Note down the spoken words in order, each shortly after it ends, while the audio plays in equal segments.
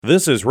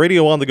This is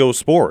Radio on the Go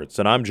Sports,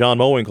 and I'm John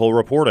Mowinkle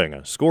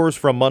reporting. Scores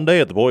from Monday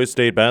at the Boys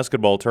State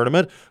Basketball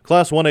Tournament.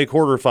 Class 1A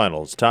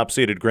quarterfinals.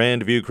 Top-seeded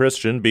Grandview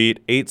Christian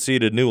beat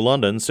 8th-seeded New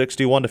London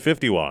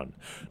 61-51.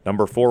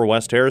 Number 4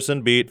 West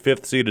Harrison beat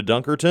 5th-seeded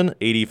Dunkerton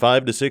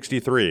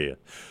 85-63.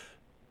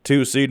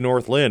 2-seed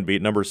North Lynn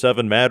beat number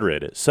 7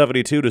 Madrid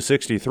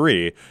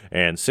 72-63,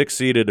 and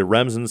 6th-seeded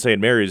Remsen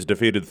St. Mary's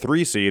defeated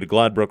 3-seed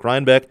Gladbrook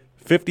Rhinebeck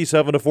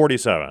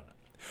 57-47.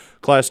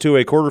 Class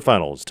 2A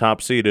quarterfinals,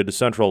 top-seeded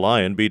Central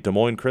Lyon beat Des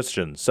Moines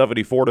Christian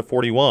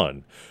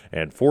 74-41,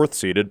 and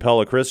 4th-seeded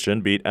Pella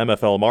Christian beat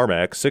MFL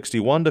Marmac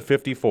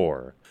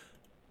 61-54.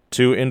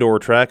 2 indoor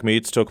track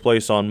meets took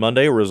place on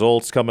Monday,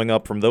 results coming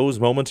up from those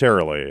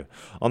momentarily.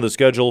 On the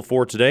schedule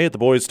for today at the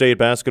Boys State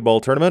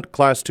Basketball Tournament,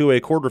 Class 2A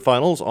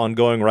quarterfinals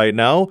ongoing right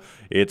now.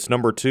 It's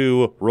number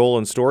 2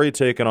 Roland Story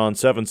taking on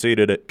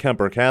 7th-seeded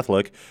Kemper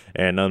Catholic,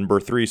 and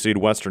number 3-seed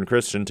Western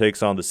Christian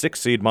takes on the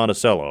 6th-seed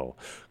Monticello.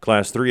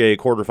 Class 3A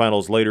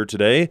quarterfinals later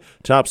today,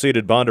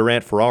 top-seeded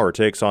Bondurant Farrar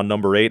takes on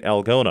number 8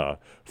 Algona.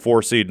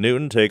 4-seed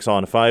Newton takes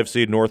on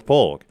 5-seed North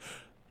Polk.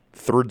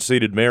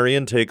 3rd-seeded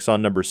Marion takes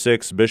on number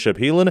 6 Bishop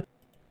Heelan,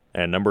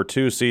 and number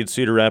 2-seed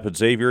Cedar Rapids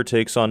Xavier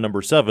takes on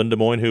number 7 Des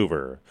Moines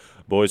Hoover.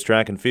 Boys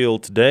track and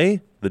field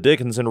today, the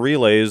Dickinson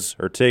Relays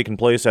are taking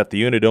place at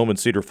the Unidome in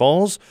Cedar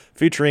Falls,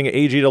 featuring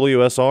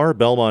AGWSR,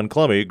 Belmont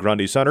Clummy,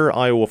 Grundy Center,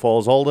 Iowa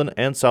Falls Alden,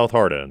 and South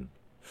Hardin.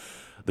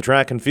 The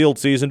track and field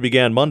season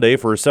began Monday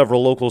for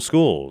several local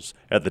schools.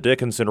 At the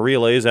Dickinson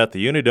Relays at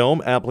the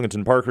Unidome,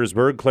 Aplington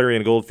Parkersburg,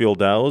 Clarion Goldfield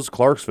Dows,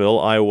 Clarksville,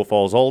 Iowa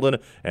Falls Alden,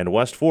 and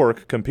West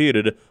Fork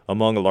competed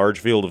among a large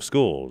field of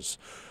schools.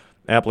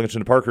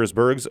 Aplington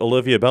Parkersburg's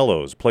Olivia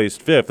Bellows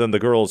placed 5th in the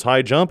girls'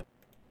 high jump.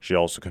 She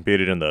also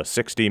competed in the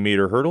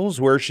 60-meter hurdles,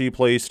 where she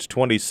placed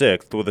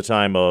 26th with a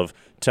time of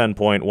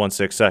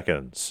 10.16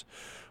 seconds.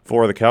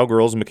 For the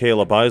Cowgirls,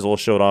 Michaela Beisel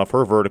showed off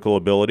her vertical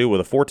ability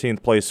with a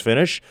 14th place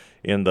finish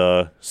in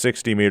the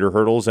 60-meter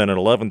hurdles and an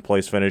 11th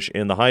place finish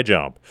in the high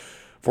jump.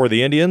 For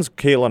the Indians,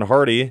 Caitlin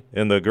Hardy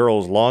in the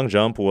girls' long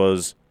jump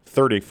was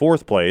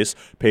 34th place.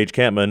 Paige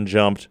Campman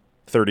jumped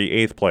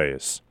 38th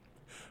place.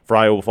 For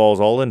Iowa Falls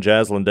Alden,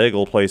 Jaslyn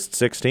Daigle placed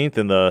 16th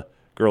in the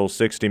girls'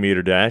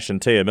 60-meter dash, and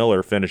Taya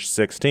Miller finished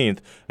 16th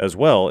as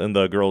well in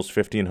the girls'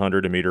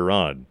 1,500-meter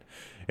run.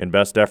 In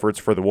best efforts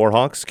for the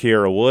Warhawks,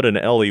 Kiara Wood and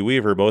Ellie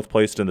Weaver both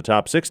placed in the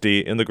top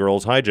 60 in the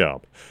girls' high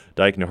jump.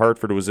 Dyke New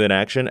Hartford was in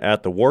action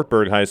at the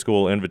Wartburg High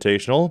School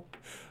Invitational.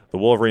 The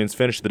Wolverines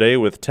finished the day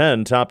with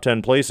 10 top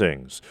 10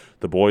 placings.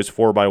 The boys'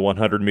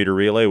 4x100-meter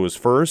relay was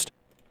first.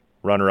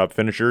 Runner-up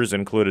finishers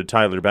included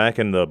Tyler Back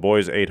in the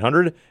boys'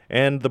 800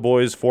 and the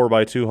boys'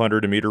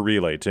 4x200-meter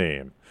relay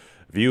team.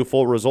 View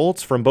full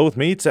results from both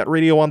meets at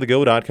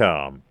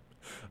radioonthego.com.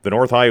 The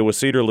North Iowa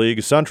Cedar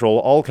League Central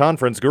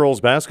All-Conference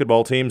girls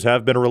basketball teams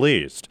have been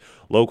released.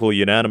 Local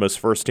unanimous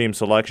first-team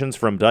selections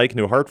from Dyke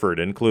New Hartford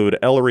include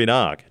Ellery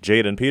Knock,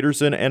 Jaden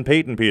Peterson, and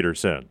Peyton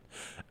Peterson.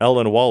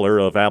 Ellen Waller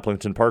of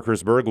Aplington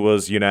Parkersburg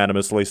was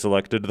unanimously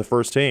selected to the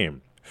first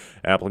team.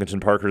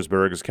 Aplington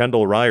Parkersburg's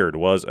Kendall Ryard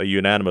was a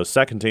unanimous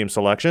second-team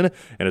selection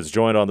and is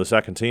joined on the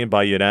second team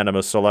by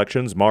unanimous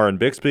selections Marin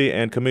Bixby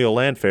and Camille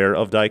Landfair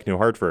of Dyke New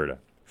Hartford.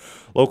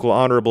 Local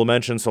honorable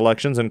mention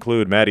selections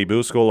include Maddie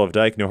Buskell of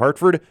Dyke New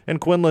Hartford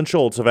and Quinlan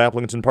Schultz of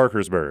Aplington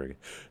Parkersburg.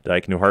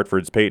 Dyke New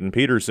Hartford's Peyton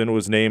Peterson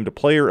was named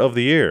Player of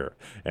the Year,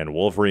 and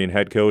Wolverine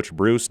head coach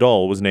Bruce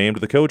Dahl was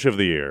named the Coach of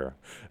the Year.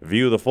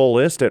 View the full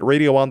list at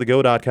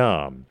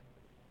radioonthego.com.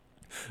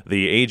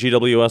 The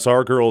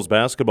AGWSR girls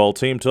basketball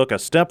team took a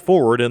step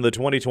forward in the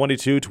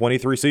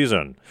 2022-23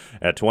 season.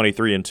 At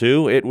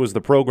 23-2, it was the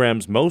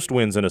program's most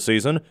wins in a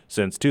season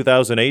since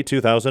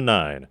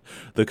 2008-2009.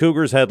 The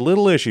Cougars had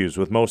little issues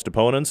with most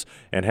opponents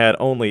and had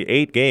only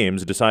 8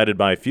 games decided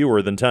by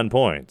fewer than 10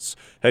 points.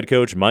 Head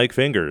coach Mike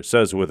Finger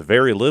says with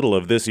very little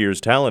of this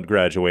year's talent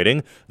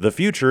graduating, the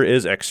future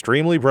is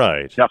extremely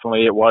bright.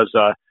 Definitely it was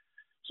a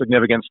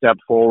significant step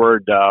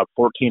forward,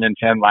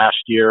 14-10 last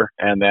year,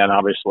 and then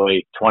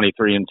obviously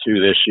 23-2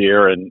 this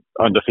year and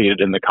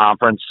undefeated in the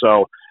conference.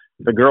 So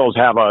the girls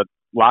have a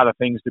lot of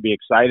things to be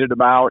excited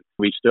about.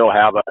 We still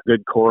have a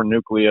good core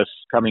nucleus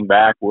coming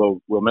back.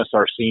 We'll miss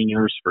our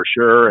seniors for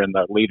sure and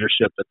the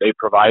leadership that they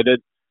provided,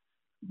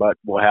 but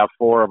we'll have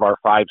 4 of our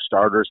 5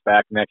 starters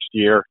back next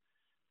year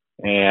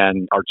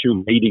and our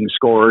 2 leading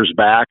scorers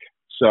back.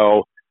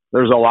 So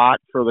there's a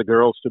lot for the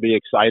girls to be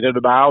excited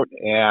about,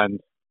 and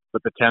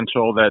the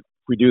potential that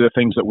if we do the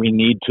things that we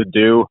need to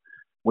do,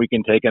 we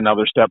can take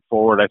another step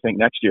forward, I think,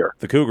 next year.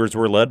 The Cougars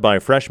were led by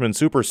freshman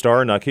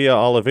superstar Nakia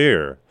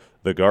Olivier.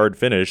 The guard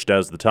finished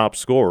as the top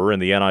scorer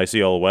in the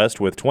NICL West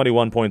with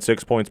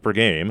 21.6 points per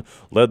game,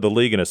 led the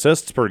league in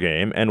assists per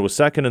game, and was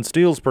second in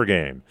steals per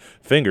game.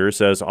 Finger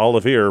says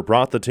Olivier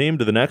brought the team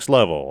to the next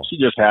level. She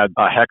just had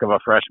a heck of a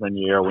freshman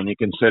year when you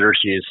consider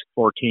she's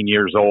 14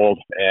 years old,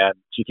 and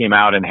she came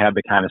out and had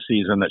the kind of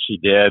season that she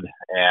did,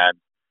 and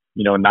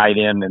night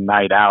in and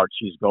night out,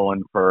 she's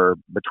going for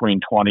between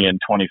 20 and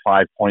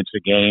 25 points a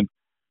game.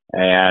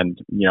 And,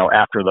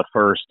 after the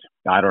first,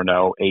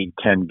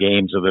 8-10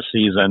 games of the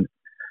season,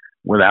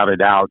 without a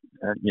doubt,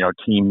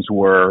 teams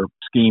were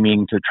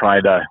scheming to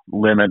try to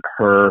limit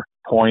her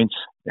points.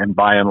 And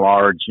by and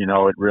large,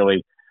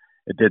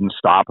 it didn't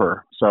stop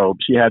her. So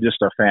she had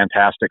just a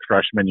fantastic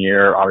freshman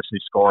year, obviously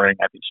scoring.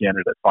 I think she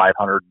ended at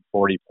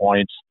 540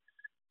 points,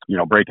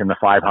 breaking the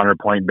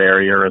 500-point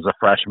barrier as a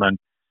freshman.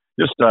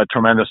 Just a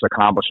tremendous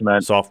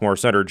accomplishment. Sophomore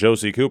center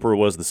Josie Cooper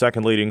was the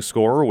second leading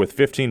scorer with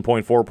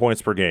 15.4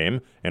 points per game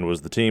and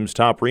was the team's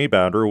top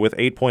rebounder with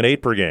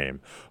 8.8 per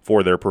game.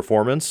 For their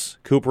performance,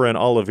 Cooper and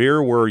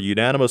Olivier were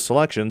unanimous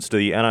selections to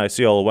the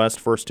NICL West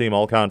First-Team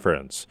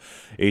All-Conference.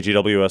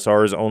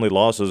 AGWSR's only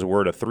losses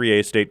were to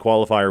 3A state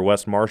qualifier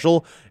West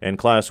Marshall and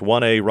Class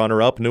 1A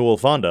runner-up Newell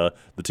Fonda,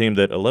 the team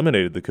that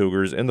eliminated the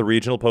Cougars in the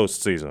regional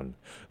postseason.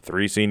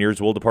 3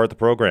 seniors will depart the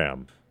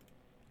program.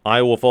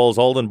 Iowa Falls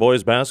Alden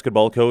boys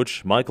basketball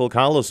coach Michael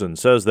Collison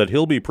says that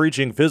he'll be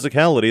preaching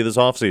physicality this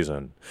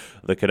offseason.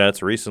 The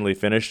Cadets recently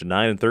finished a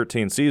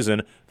 9-13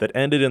 season that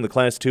ended in the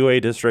Class 2A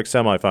district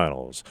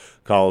semifinals.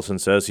 Collison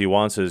says he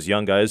wants his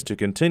young guys to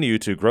continue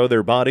to grow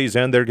their bodies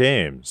and their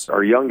games.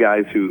 Our young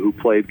guys who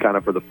played kind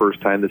of for the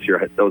first time this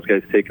year, those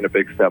guys taking a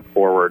big step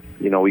forward.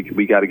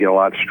 We got to get a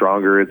lot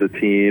stronger as a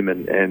team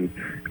and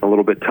a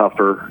little bit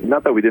tougher.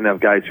 Not that we didn't have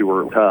guys who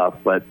were tough,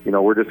 but,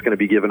 we're just going to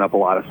be giving up a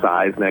lot of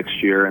size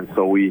next year. And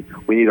so we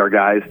need our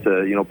guys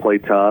to, play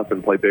tough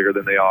and play bigger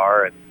than they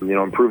are and,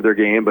 improve their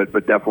game, but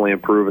definitely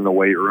improve in the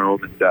weight room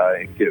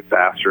and get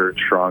faster and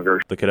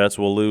stronger. The Cadets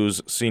will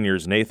lose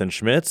seniors Nathan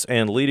Schmitz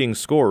and leading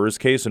scorers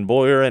Kason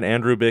Boyer and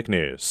Andrew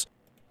Bicknews.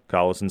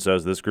 Collison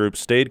says this group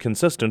stayed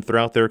consistent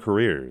throughout their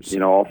careers.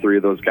 All 3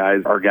 of those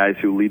guys are guys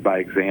who lead by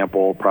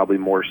example, probably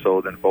more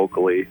so than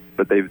vocally,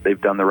 but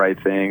they've done the right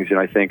things.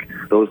 I think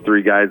those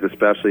 3 guys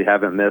especially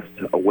haven't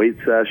missed a weight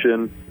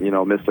session,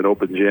 missed an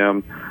open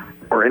gym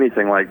or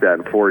anything like that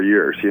in 4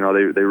 years. They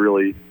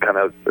really kind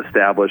of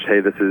established,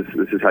 hey, this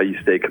is how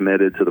you stay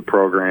committed to the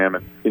program.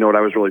 And what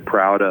I was really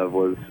proud of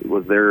was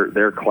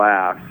their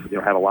class,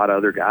 had a lot of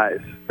other guys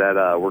that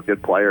were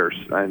good players.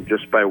 And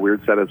just by a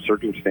weird set of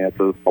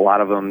circumstances, a lot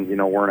of them,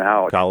 weren't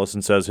out.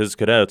 Collison says his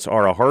cadets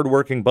are a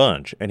hardworking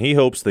bunch, and he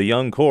hopes the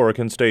young core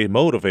can stay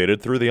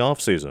motivated through the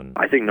offseason.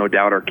 I think no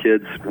doubt our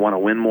kids want to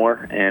win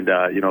more and,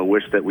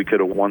 wish that we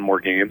could have won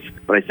more games.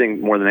 But I think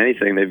more than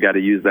anything, they've got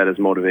to use that as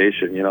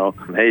motivation.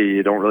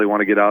 Hey, you don't really want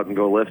to get out and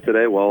go lift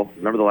today? Well,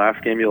 remember the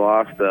last game you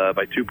lost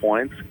by 2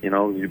 points?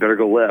 You better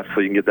go lift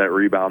so you can get that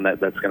rebound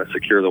that's going to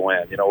secure the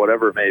win,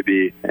 whatever it may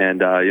be.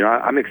 And,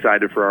 I'm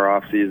excited for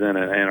our offseason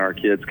and our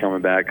kids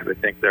coming back because I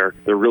think they're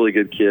really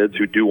good kids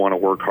who do want to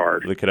work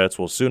hard. The Cadets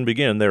will soon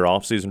begin their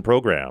off-season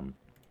program.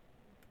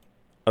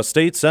 A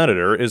state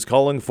senator is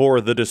calling for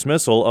the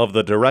dismissal of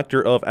the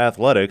director of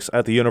athletics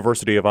at the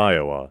University of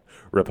Iowa.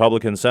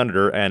 Republican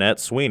Senator Annette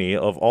Sweeney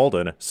of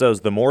Alden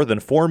says the more than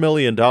 $4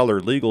 million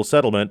legal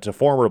settlement to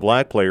former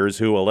black players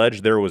who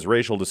allege there was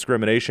racial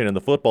discrimination in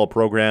the football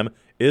program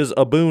is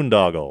a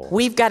boondoggle.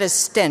 We've got a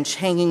stench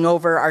hanging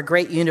over our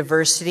great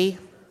university,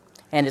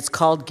 and it's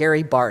called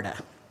Gary Barta.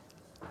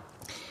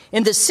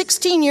 In the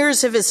 16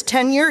 years of his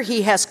tenure,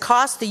 he has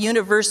cost the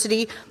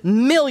university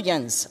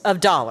millions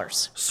of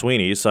dollars.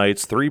 Sweeney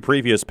cites 3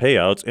 previous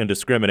payouts in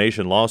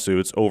discrimination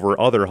lawsuits over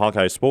other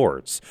Hawkeye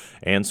sports.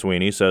 And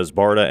Sweeney says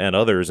Barta and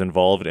others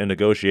involved in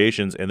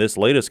negotiations in this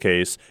latest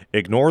case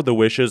ignored the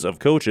wishes of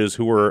coaches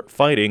who were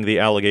fighting the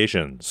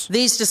allegations.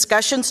 These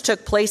discussions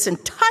took place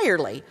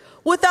entirely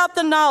without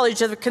the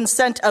knowledge of the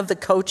consent of the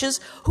coaches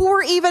who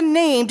were even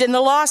named in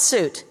the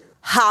lawsuit.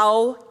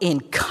 How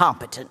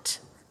incompetent.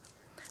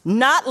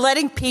 Not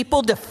letting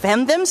people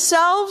defend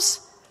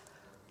themselves?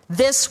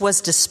 This was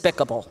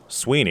despicable.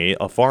 Sweeney,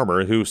 a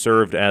farmer who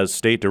served as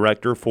state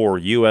director for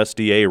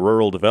USDA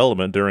Rural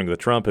Development during the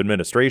Trump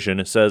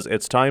administration, says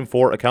it's time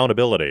for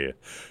accountability.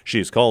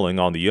 She's calling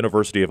on the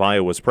University of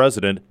Iowa's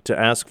president to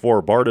ask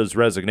for Barta's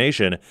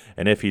resignation,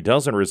 and if he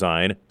doesn't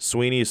resign,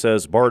 Sweeney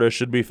says Barta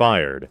should be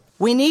fired.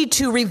 We need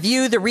to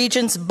review the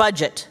region's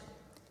budget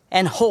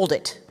and hold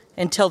it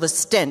until the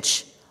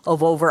stench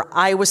over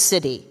Iowa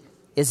City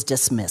is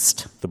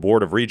dismissed. The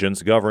Board of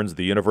Regents governs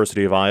the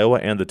University of Iowa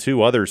and the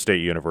 2 other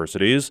state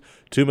universities.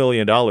 $2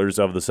 million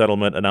of the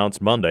settlement announced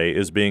Monday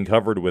is being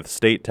covered with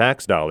state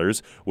tax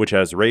dollars, which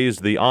has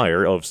raised the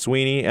ire of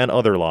Sweeney and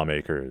other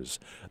lawmakers.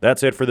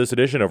 That's it for this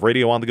edition of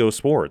Radio on the Go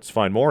Sports.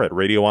 Find more at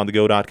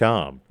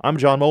radioonthego.com. I'm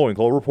John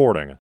Mowinkle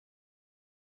reporting.